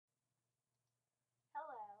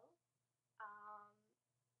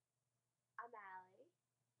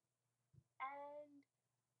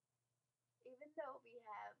though we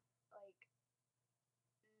have like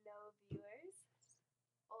no viewers,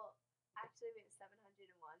 well, actually we have 701.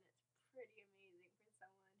 It's pretty amazing for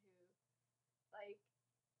someone who like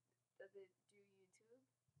doesn't do YouTube.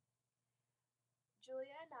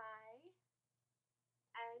 Julia and I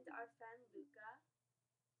and our friend Luca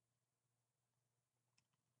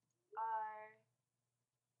are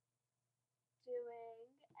doing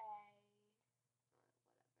a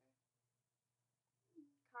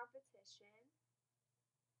competition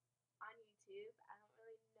on YouTube. I don't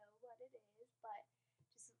really know what it is, but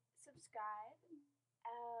just subscribe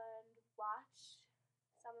and watch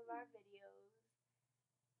some of our videos.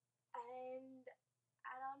 And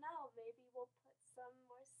I don't know, maybe we'll put some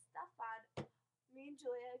more stuff on. Me and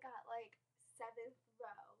Julia got like 7th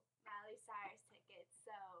row Miley Cyrus tickets,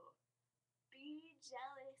 so be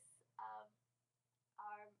jealous of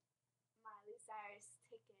our Miley Cyrus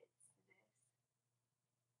tickets.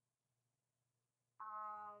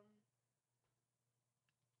 Um,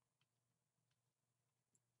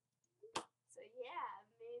 so yeah,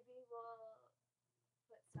 maybe we'll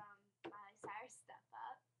put some Miley Cyrus stuff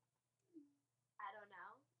up. I don't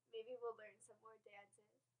know. Maybe we'll learn some more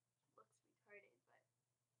dances. Looks retarded,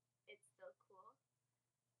 but it's still cool.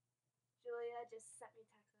 Julia just sent me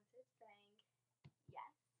a text message saying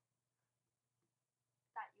yes.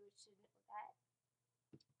 Thought you should know that.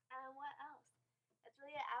 And what else? That's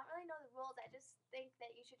really it. I don't really know the rules. I just think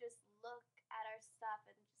that you should just look at our stuff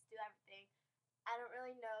and just do everything. I don't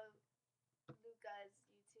really know Luca's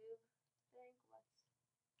YouTube thing.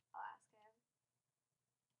 I'll ask him.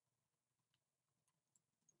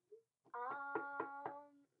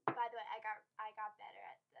 By the way, I got better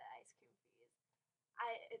at the ice cream freeze.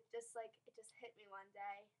 It just hit me one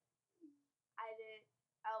day. I did.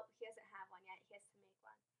 Oh, he doesn't have one yet. He has to make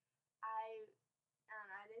one. I don't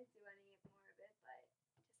know. I didn't do any more of it, but it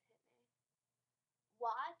just hit me.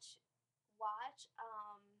 Watch.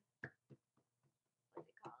 What's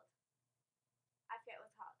it called? I forget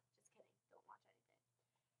what's called. Just kidding. Don't watch anything.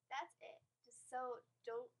 That's it. Just so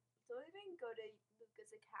don't even go to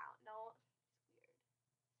Luca's account. No,